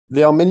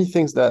there are many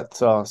things that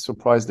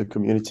surprise the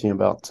community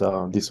about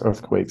this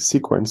earthquake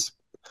sequence,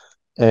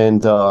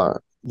 and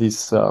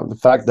the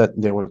fact that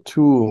there were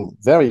two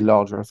very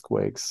large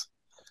earthquakes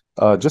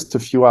just a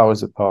few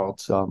hours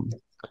apart.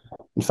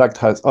 In fact,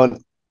 has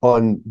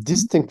on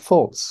distinct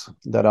faults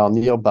that are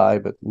nearby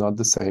but not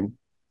the same.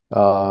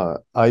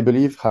 I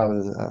believe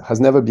has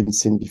never been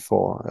seen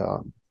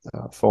before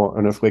for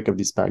an earthquake of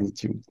this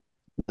magnitude.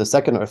 The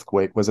second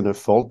earthquake was in a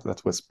fault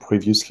that was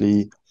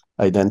previously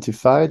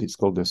identified. It's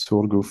called the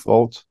Surgu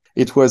fault.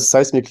 It was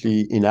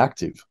seismically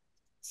inactive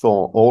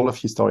for all of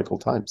historical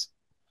times.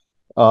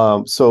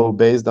 So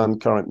based on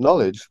current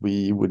knowledge,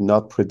 we would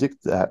not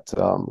predict that.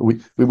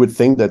 We would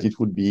think that it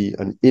would be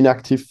an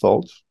inactive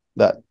fault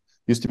that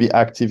used to be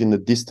active in the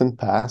distant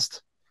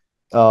past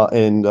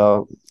and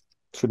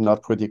could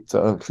not predict,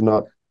 could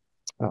not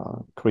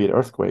create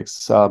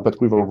earthquakes.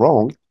 But we were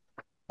wrong.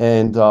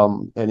 And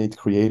it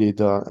created,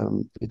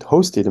 it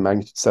hosted a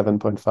magnitude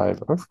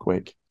 7.5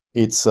 earthquake.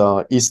 Its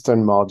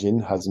eastern margin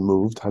has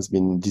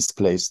been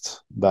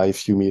displaced by a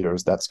few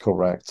meters. That's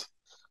correct.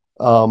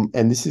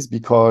 And this is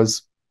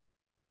because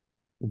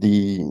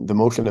the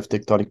motion of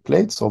tectonic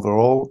plates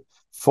overall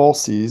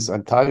forces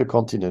entire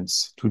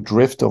continents to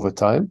drift over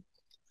time,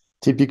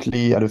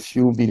 typically at a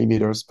few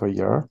millimeters per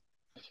year.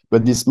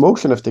 But this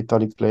motion of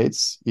tectonic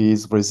plates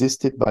is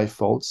resisted by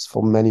faults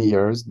for many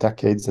years,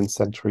 decades, and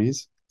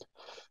centuries.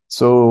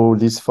 So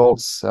these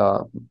faults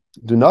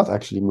do not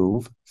actually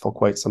move for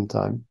quite some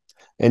time.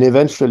 And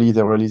eventually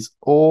they release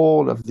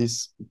all of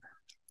this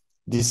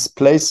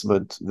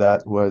displacement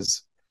that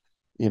was,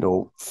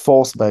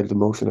 forced by the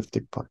motion of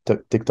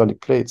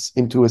tectonic plates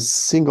into a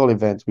single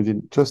event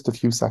within just a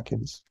few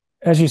seconds.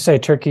 As you say,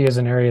 Turkey is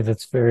an area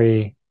that's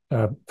very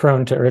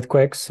prone to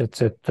earthquakes.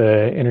 It's at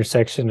the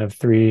intersection of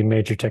three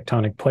major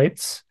tectonic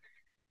plates,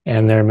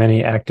 and there are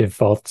many active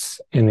faults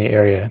in the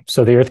area.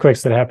 So the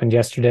earthquakes that happened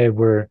yesterday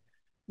were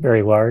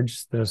very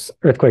large. Those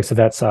earthquakes of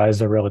that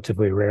size are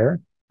relatively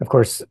rare. Of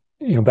course,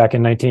 back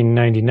in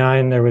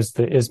 1999, there was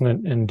the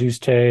Izmit and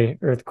Düzce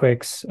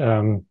earthquakes.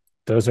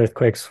 Those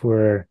earthquakes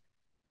were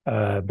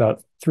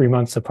about 3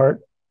 months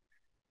apart.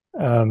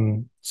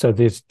 So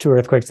these two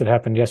earthquakes that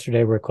happened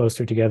yesterday were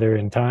closer together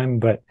in time,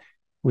 but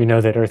we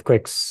know that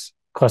earthquakes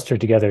cluster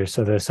together.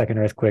 So the second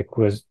earthquake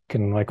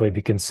can likely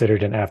be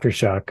considered an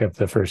aftershock of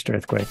the first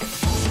earthquake.